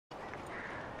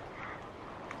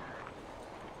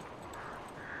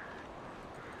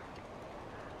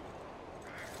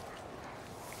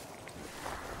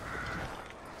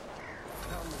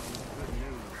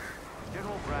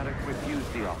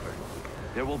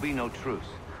There will be no truce.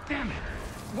 Damn it!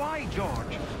 Why,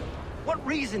 George? What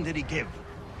reason did he give?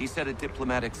 He said a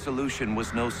diplomatic solution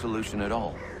was no solution at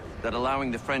all. That allowing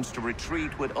the French to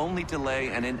retreat would only delay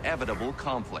an inevitable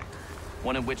conflict.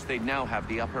 One in which they'd now have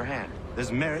the upper hand.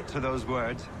 There's merit to those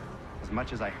words, as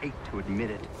much as I hate to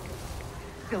admit it.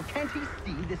 Still, can't he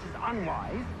see this is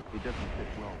unwise? It doesn't fit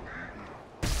well with me either.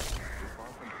 We're far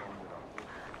from home with our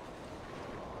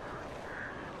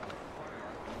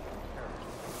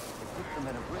It puts them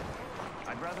at a risk.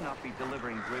 I'd rather not be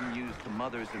delivering grim news to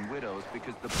mothers and widows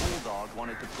because the bulldog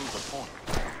wanted to prove a point.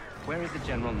 Where is the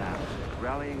general now?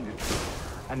 Rallying the troops.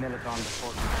 And then it's on to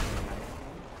Fort.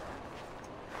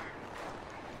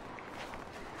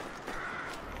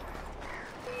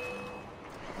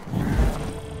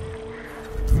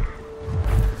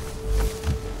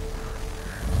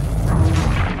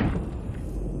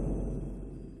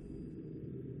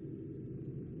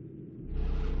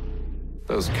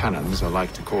 Those cannons are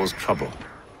like to cause trouble.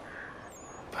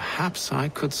 Perhaps I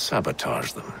could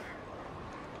sabotage them.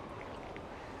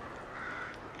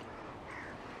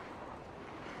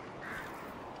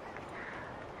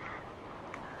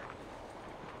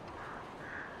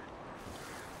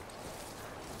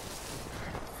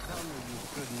 Tell me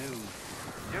you've good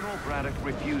news. General Braddock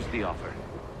refused the offer.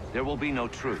 There will be no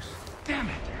truce. Damn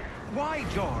it! Why,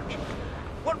 George?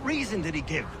 What reason did he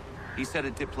give? He said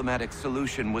a diplomatic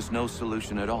solution was no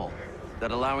solution at all.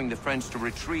 That allowing the French to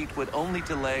retreat would only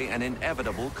delay an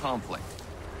inevitable conflict.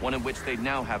 One in which they'd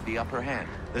now have the upper hand.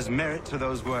 There's merit to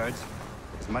those words,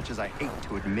 as much as I hate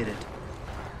to admit it.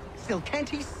 Still, can't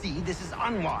he see this is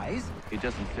unwise? It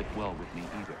doesn't fit well with me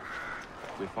either.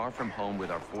 We're far from home with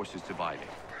our forces divided.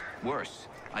 Worse,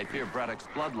 I fear Braddock's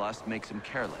bloodlust makes him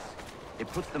careless. It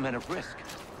puts the men at risk.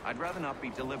 I'd rather not be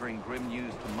delivering grim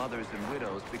news to mothers and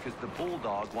widows because the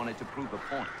bulldog wanted to prove a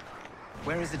point.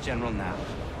 Where is the general now?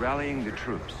 Rallying the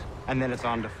troops. And then it's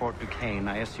on to Fort Duquesne,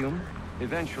 I assume?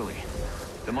 Eventually.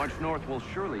 The march north will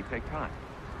surely take time.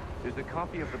 There's a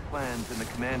copy of the plans in the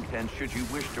command tent should you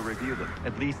wish to review them.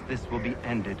 At least this will be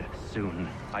ended soon.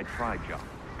 I tried, John.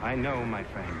 I know, my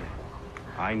friend.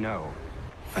 I know.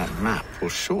 That map will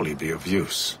surely be of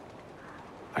use.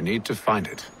 I need to find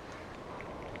it.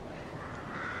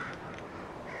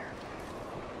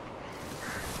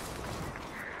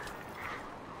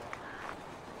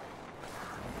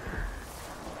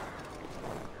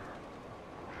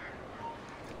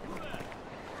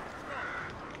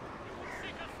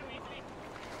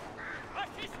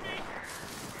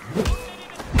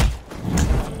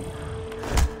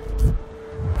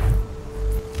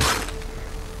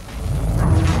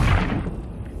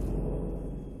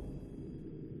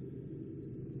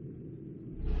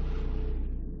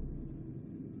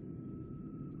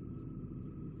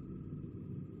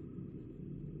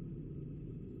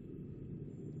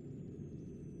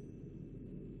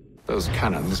 Those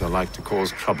cannons are like to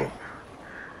cause trouble.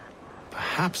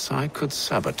 Perhaps I could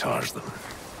sabotage them.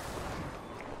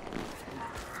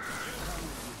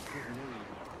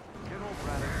 General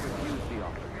Braddock refused the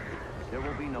offer. There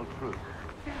will be no truce.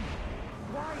 Damn it!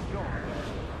 Why, George?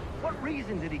 What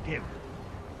reason did he give?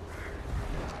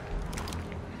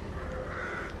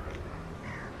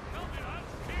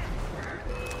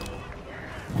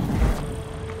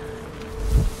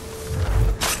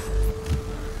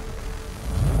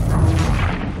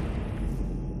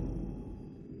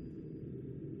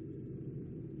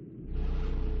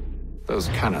 Those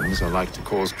cannons are like to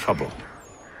cause trouble.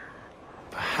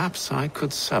 Perhaps I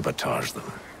could sabotage them.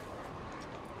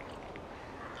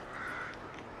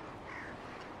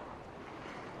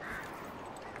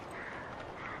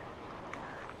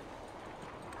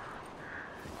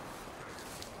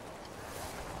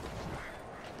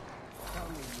 Tell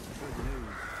me you've good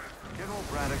news. General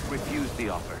Braddock refused the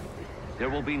offer. There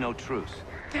will be no truce.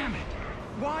 Damn it!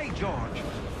 Why, George?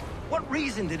 What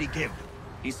reason did he give?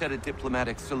 He said a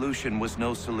diplomatic solution was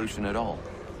no solution at all.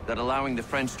 That allowing the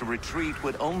French to retreat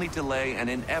would only delay an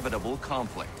inevitable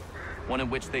conflict. One in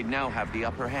which they'd now have the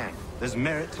upper hand. There's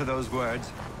merit to those words,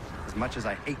 as much as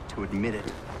I hate to admit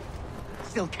it.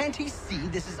 Still, can't he see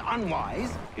this is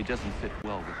unwise? It doesn't fit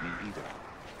well with me either.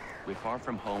 We're far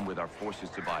from home with our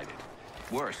forces divided.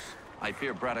 Worse, I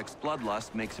fear Braddock's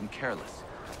bloodlust makes him careless.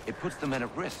 It puts the men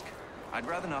at risk. I'd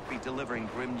rather not be delivering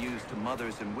grim news to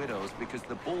mothers and widows because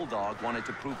the bulldog wanted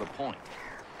to prove a point.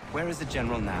 Where is the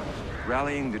general now?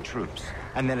 Rallying the troops.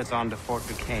 And then it's on to Fort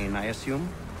Duquesne, I assume?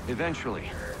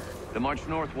 Eventually. The march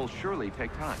north will surely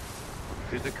take time.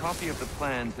 There's a copy of the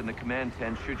plans in the command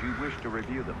tent should you wish to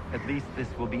review them. At least this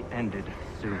will be ended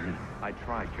soon. I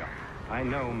tried, John. I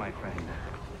know, my friend.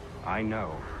 I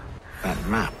know. That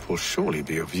map will surely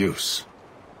be of use.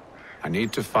 I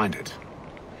need to find it.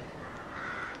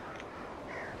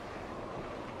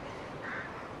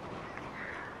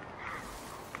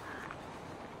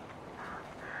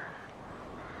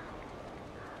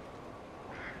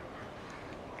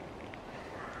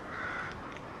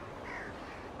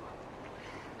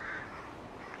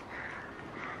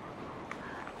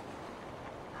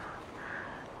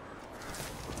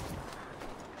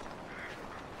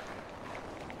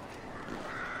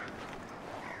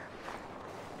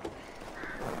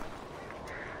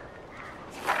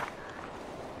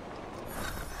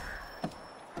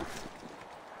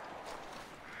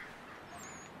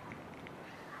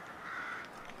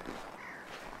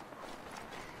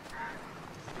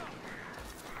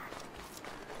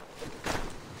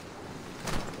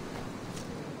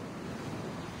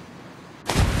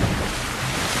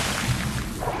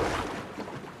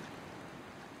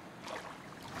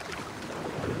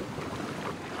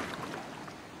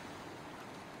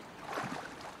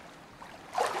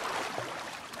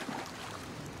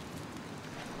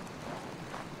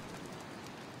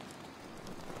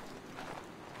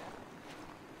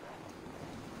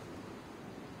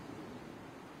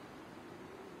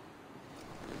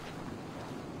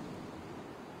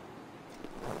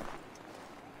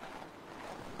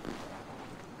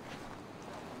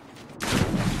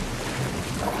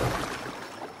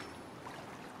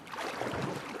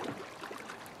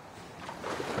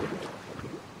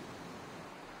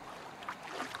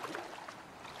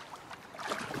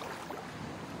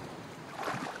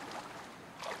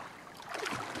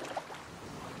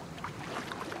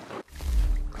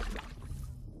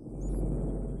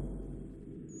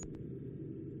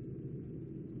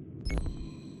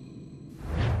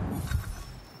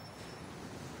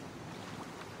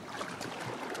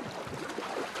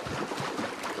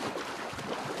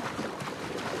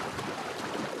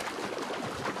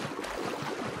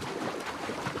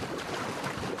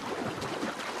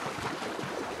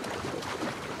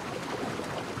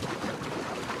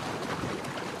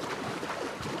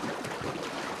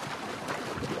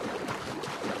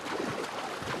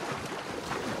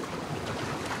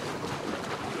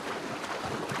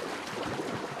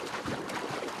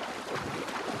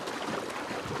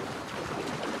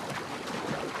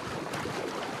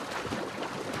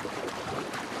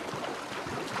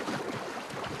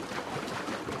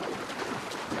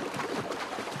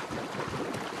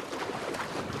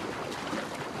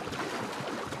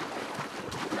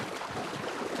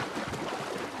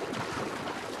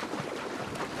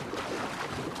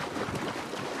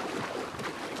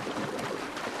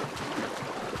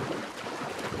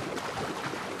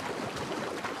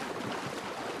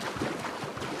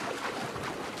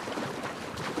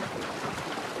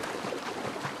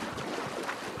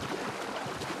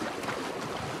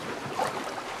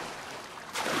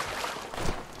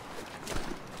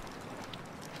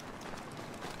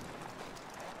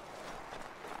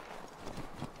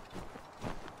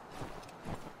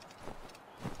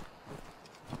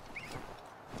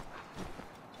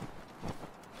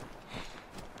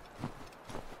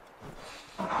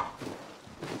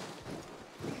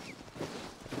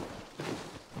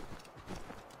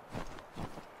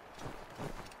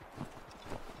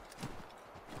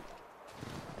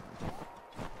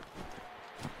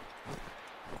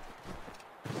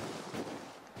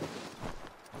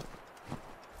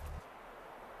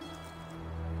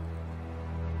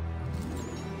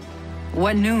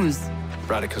 What news?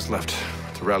 Braddock has left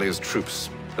to rally his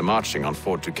troops. They're marching on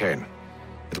Fort Duquesne.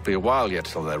 It'll be a while yet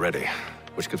till they're ready,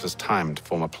 which gives us time to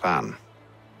form a plan.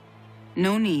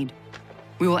 No need.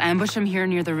 We will ambush him here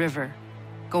near the river.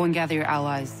 Go and gather your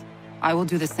allies. I will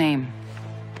do the same.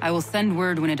 I will send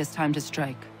word when it is time to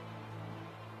strike.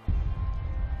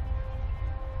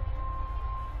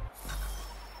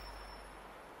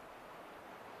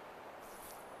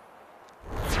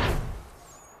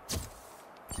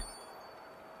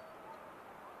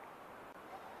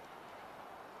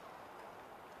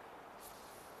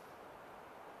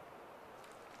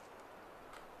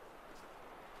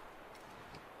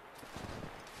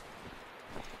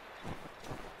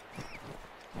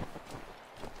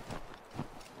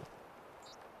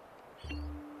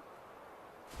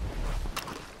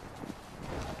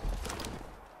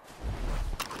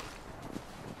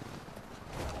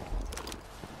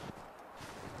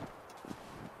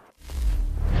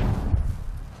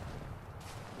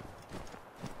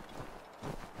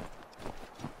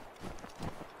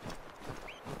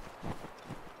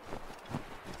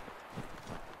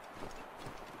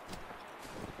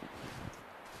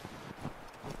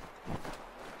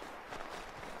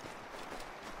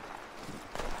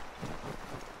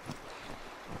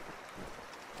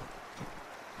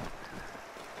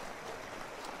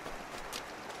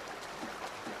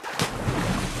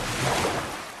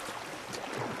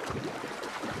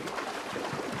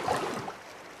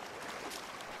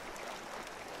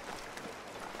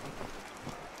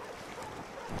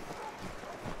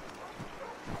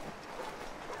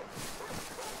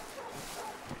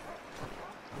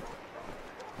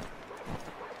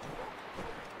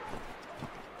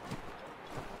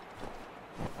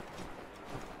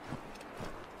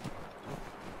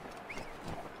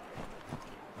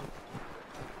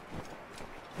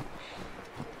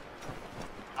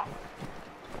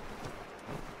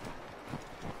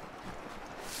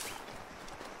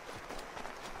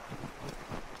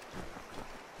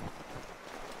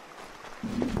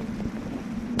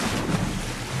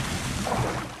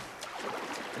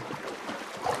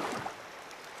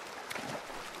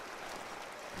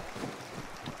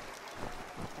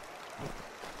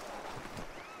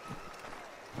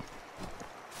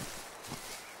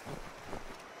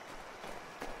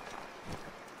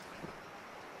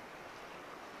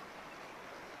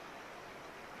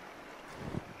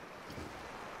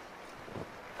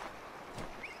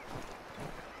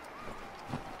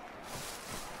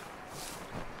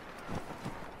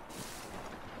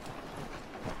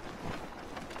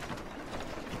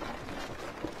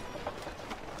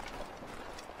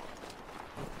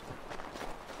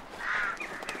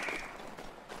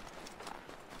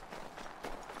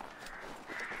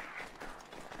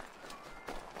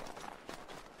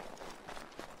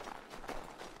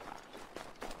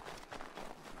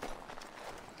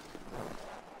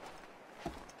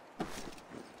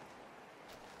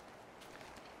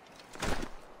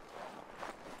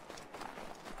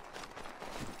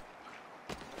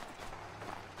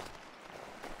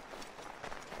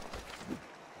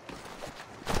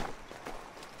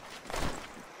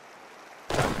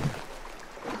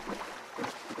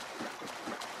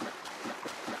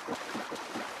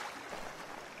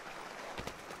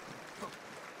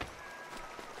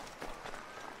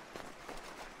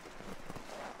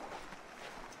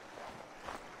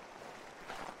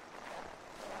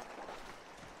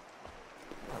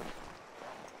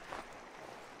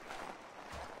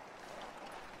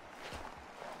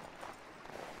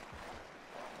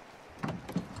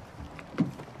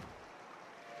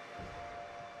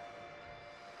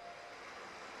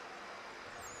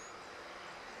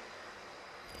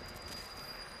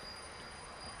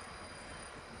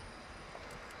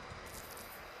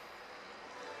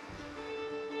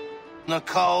 The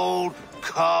cold,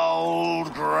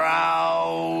 cold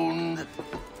ground.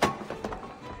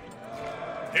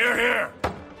 Here, here!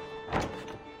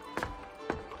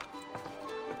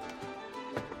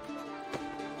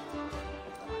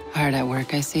 Hard at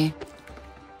work, I see.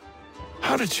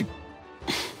 How did you...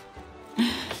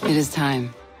 It is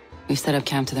time. We've set up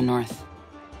camp to the north.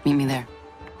 Meet me there.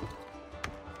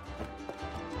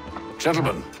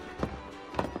 Gentlemen,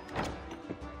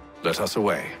 let us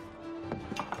away.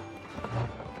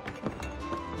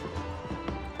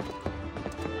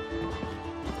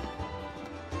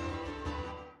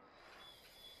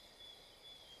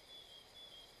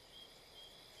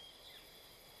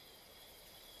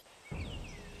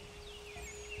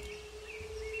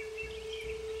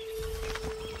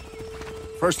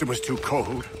 First it was too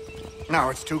cold.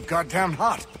 Now it's too goddamn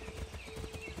hot.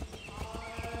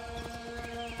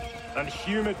 And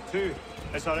humid too.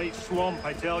 It's a right swamp,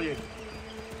 I tell you.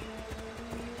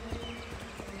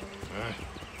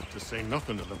 To say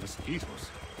nothing of the mosquitoes.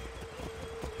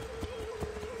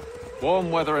 Warm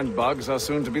weather and bugs are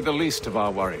soon to be the least of our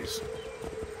worries.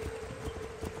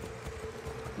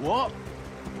 What?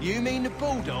 You mean the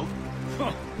bulldog?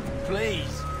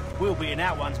 Please. We'll be in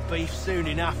that one's beef soon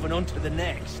enough and on to the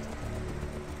next.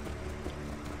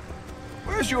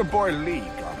 Where's your boy Lee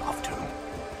gone off to?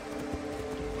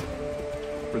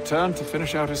 Returned to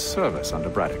finish out his service under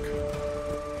Braddock.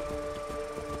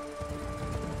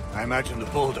 I imagine the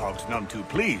Bulldog's none too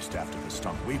pleased after the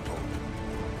stunt we pulled.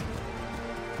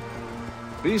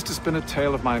 Pleased to spin a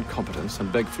tale of my incompetence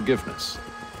and beg forgiveness.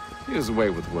 He has a way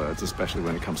with words, especially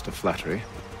when it comes to flattery.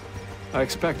 I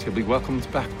expect he'll be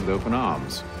welcomed back with open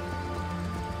arms.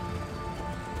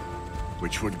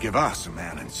 Which would give us a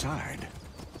man inside.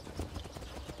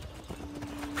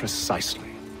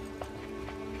 Precisely.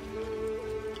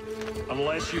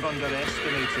 Unless you've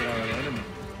underestimated our enemy.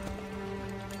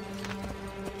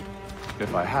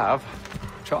 If I have,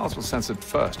 Charles will sense it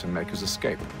first and make his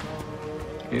escape.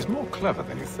 He's more clever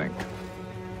than you think.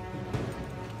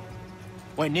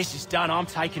 When this is done, I'm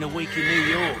taking a week in New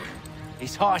York.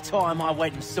 It's high time I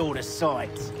went and saw the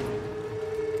sights.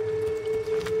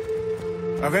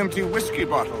 Of empty whiskey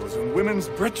bottles and women's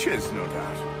breeches, no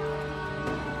doubt.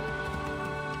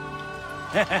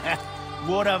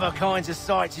 What other kinds of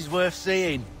sights is worth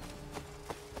seeing?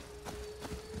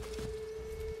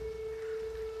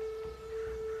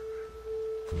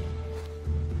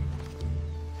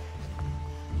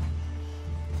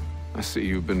 I see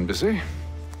you've been busy.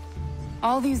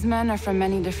 All these men are from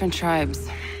many different tribes,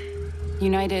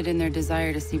 united in their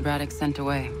desire to see Braddock sent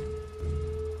away.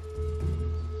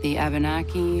 The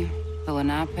Abenaki, the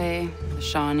Lenape, the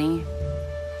Shawnee.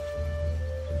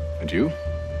 And you?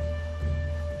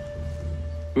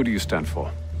 Who do you stand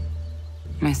for?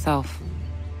 Myself.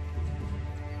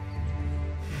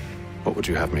 What would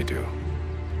you have me do?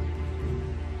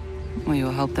 Will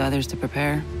you help the others to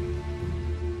prepare?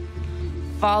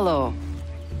 Follow.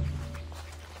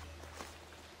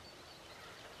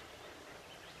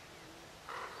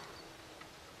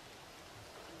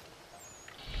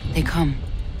 They come.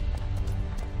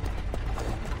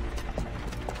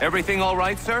 Everything all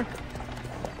right, sir?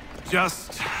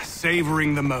 Just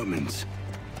savoring the moment.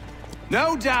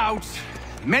 No doubt,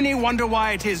 many wonder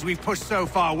why it is we've pushed so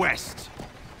far west.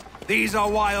 These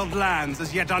are wild lands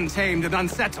as yet untamed and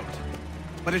unsettled.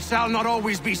 But it shall not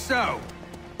always be so.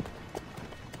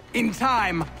 In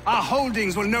time, our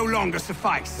holdings will no longer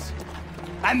suffice.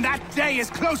 And that day is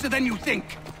closer than you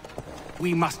think.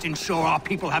 We must ensure our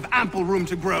people have ample room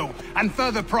to grow and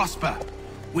further prosper.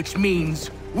 Which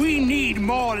means we need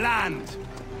more land.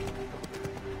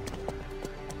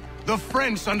 The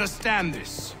French understand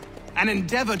this, and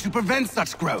endeavor to prevent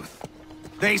such growth.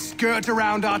 They skirt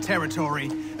around our territory,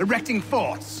 erecting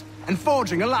forts and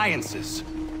forging alliances,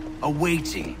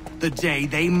 awaiting the day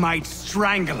they might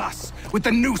strangle us with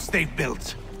the noose they've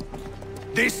built.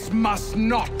 This must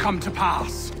not come to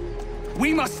pass.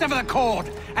 We must sever the cord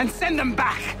and send them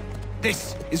back.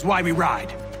 This is why we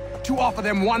ride, to offer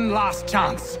them one last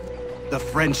chance. The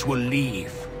French will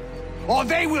leave, or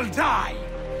they will die.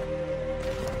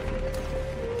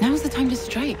 Now's the time to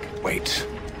strike. Wait.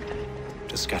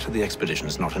 To scatter the expedition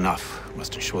is not enough. We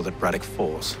must ensure that Braddock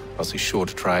falls, else he's sure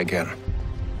to try again.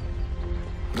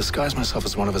 I'll disguise myself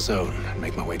as one of his own and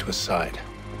make my way to his side.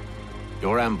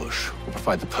 Your ambush will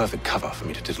provide the perfect cover for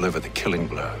me to deliver the killing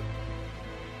blow.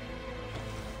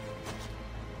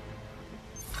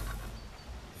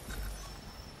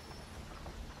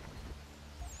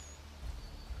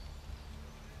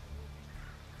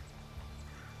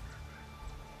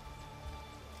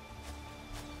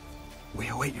 We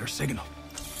await your signal.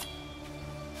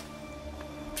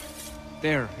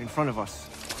 There, in front of us.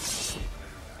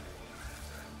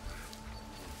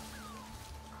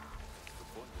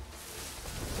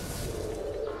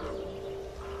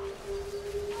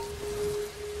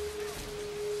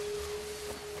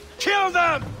 Kill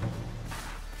them!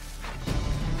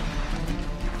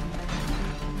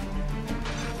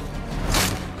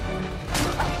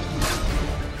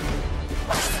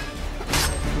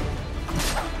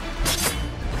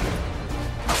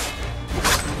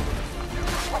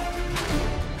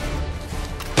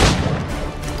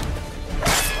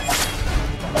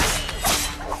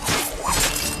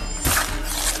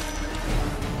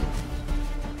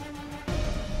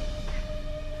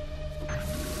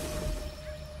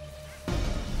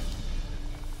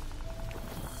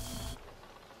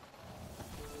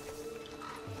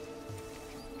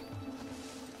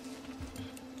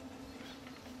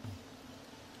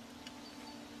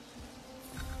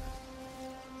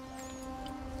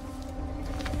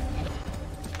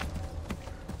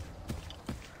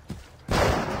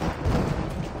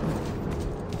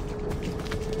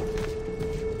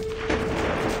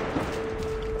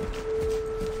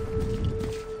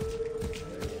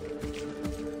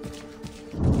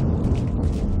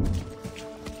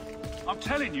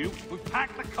 telling you, we've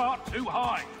packed the cart too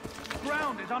high. The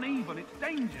ground is uneven, it's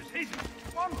dangerous, hidden.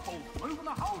 One false move and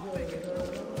the whole thing is...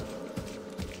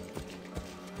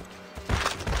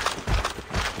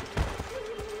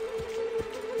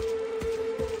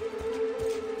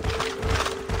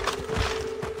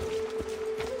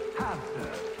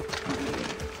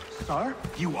 Sir,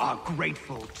 you are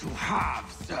grateful to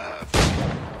have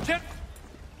served. Chip!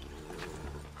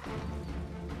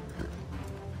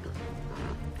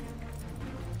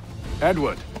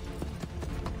 Edward.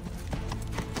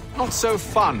 Not so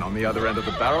fun on the other end of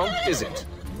the barrel, is it?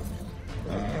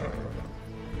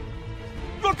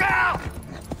 Look out!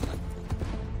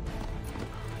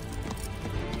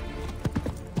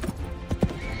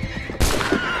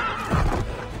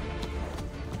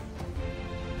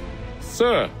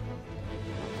 Sir.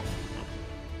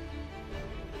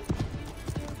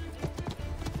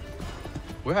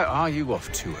 Where are you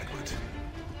off to, Edward?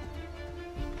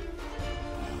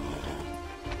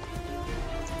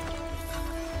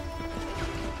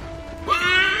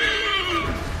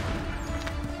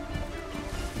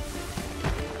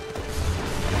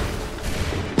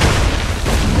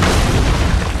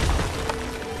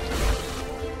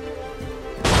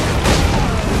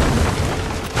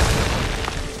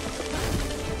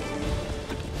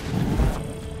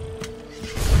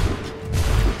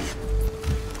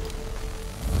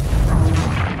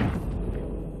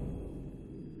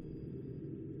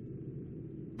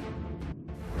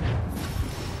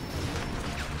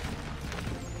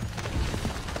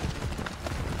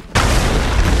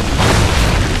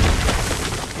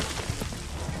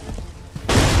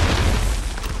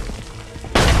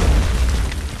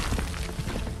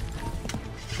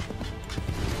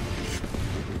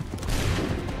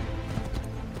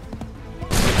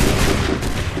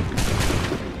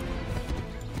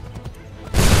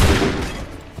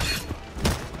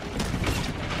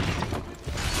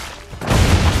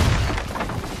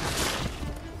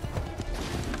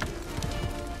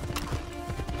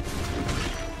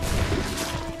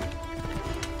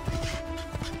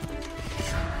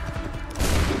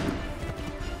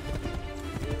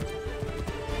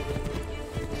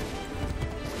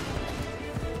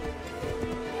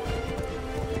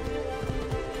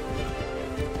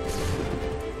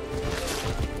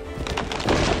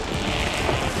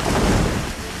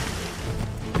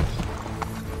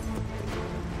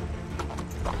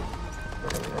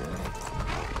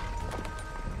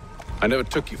 I never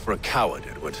took you for a coward,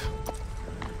 Edward.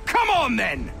 Come on,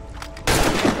 then!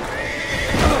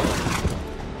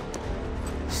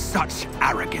 Such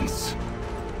arrogance.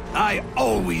 I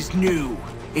always knew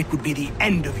it would be the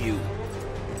end of you.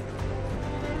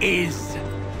 Is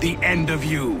the end of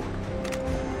you.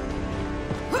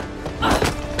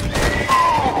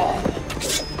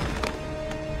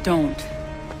 Don't.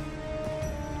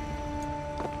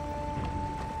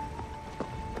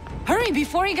 Hurry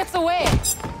before he gets away!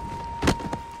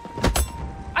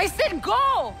 I said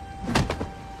go!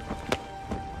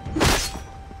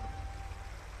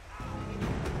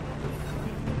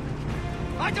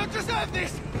 I don't deserve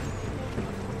this!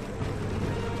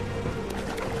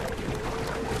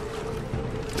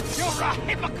 You're a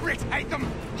hypocrite,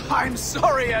 Hatham! I'm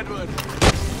sorry, Edward!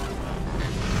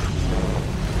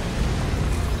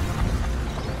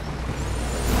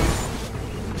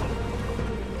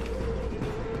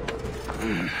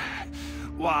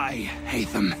 Why,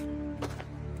 Hatham?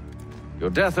 Your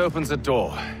death opens a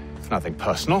door. It's nothing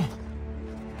personal.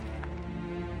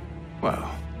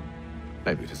 Well,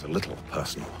 maybe it is a little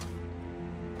personal.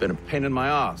 Been a pain in my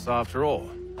ass, after all.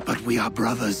 But we are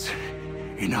brothers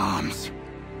in arms.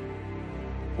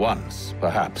 Once,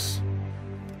 perhaps.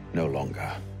 No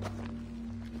longer.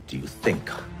 Do you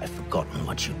think I've forgotten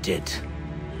what you did?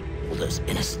 All those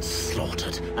innocents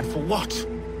slaughtered, and for what?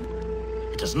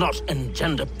 It does not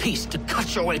engender peace to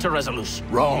cut your way to resolution.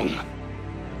 Wrong.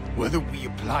 Whether we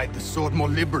applied the sword more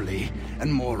liberally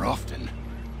and more often,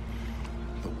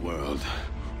 the world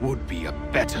would be a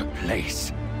better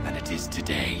place than it is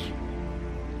today.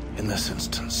 In this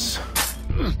instance,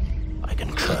 I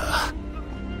concur.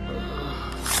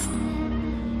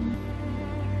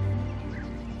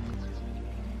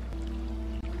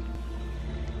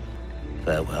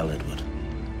 Farewell, Edward.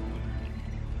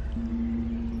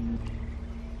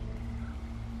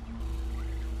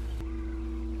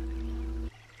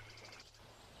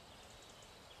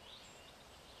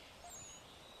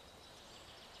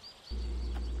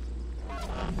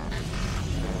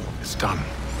 it's done.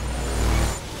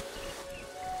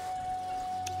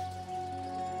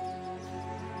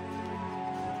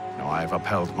 Now I have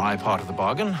upheld my part of the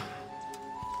bargain.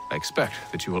 I expect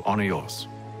that you will honor yours.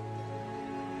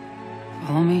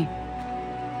 Follow me.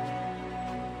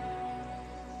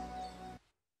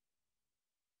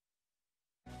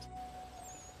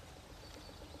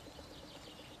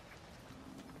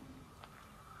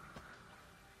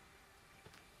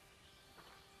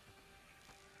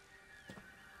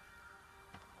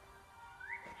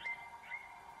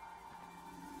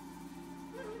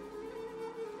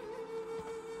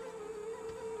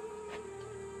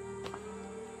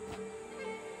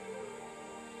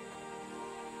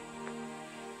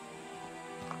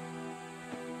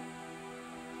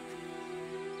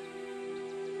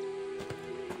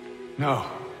 No.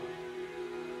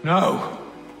 No!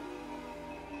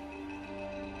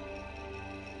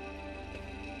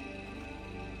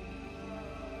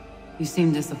 You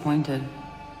seem disappointed.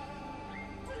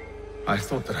 I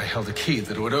thought that I held a key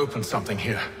that would open something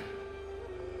here.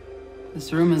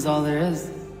 This room is all there is.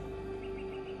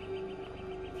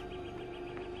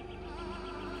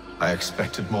 I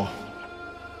expected more.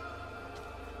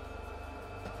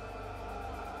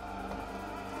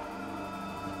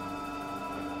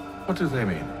 What do they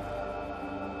mean?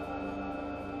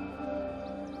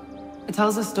 It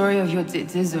tells the story of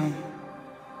Yotzitzizu,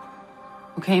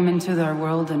 who came into their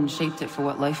world and shaped it for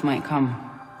what life might come.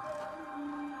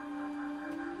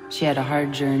 She had a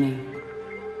hard journey,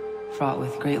 fraught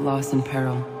with great loss and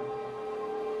peril.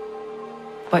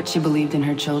 But she believed in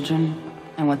her children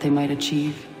and what they might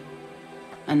achieve.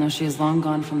 And though she is long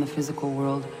gone from the physical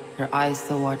world, her eyes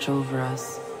still watch over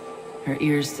us. Her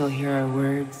ears still hear our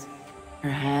words. Her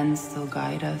hands still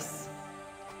guide us.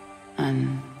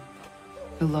 And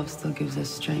her love still gives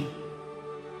us strength.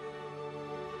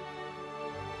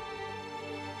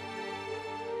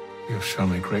 You have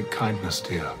shown me great kindness,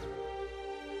 dear.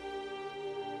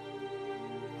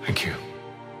 Thank you.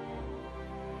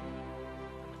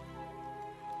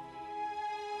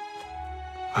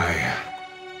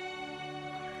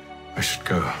 I should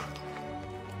go.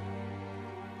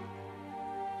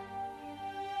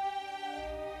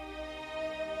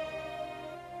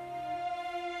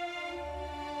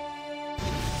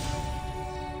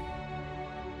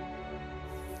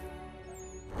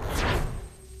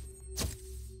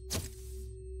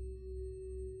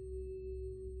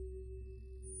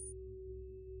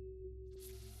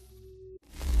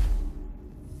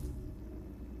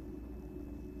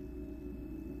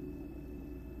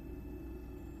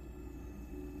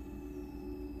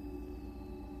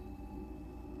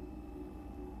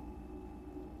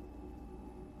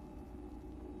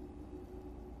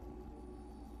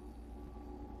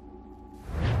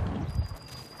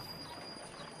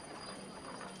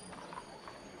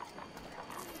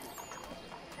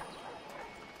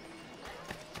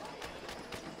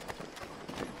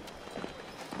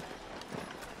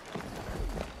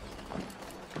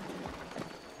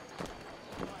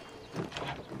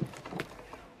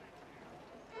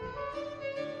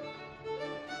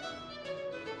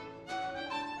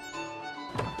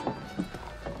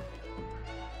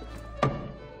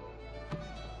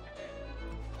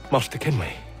 Master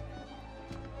Kenway,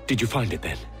 did you find it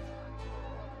then?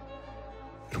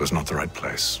 It was not the right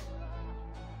place.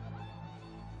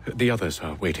 The others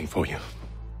are waiting for you.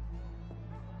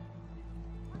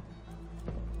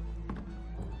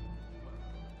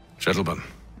 Gentlemen,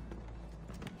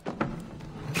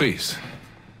 please,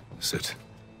 sit.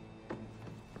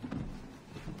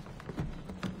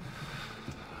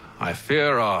 I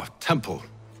fear our temple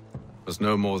was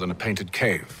no more than a painted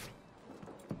cave.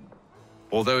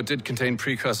 Although it did contain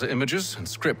precursor images and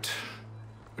script,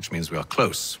 which means we are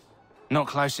close. Not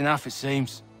close enough, it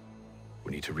seems.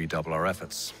 We need to redouble our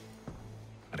efforts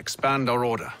and expand our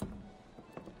order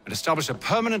and establish a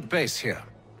permanent base here.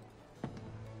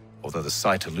 Although the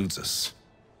site eludes us,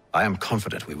 I am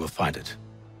confident we will find it.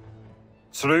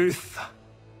 Truth.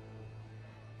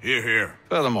 Hear, hear.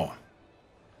 Furthermore,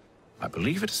 I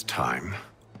believe it is time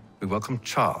we welcome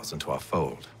Charles into our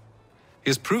fold. He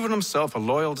has proven himself a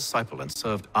loyal disciple and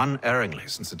served unerringly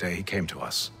since the day he came to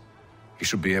us. He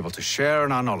should be able to share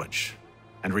in our knowledge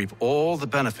and reap all the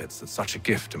benefits that such a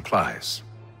gift implies.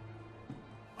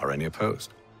 Are any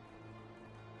opposed?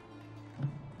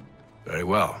 Very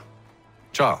well.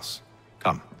 Charles,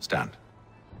 come, stand.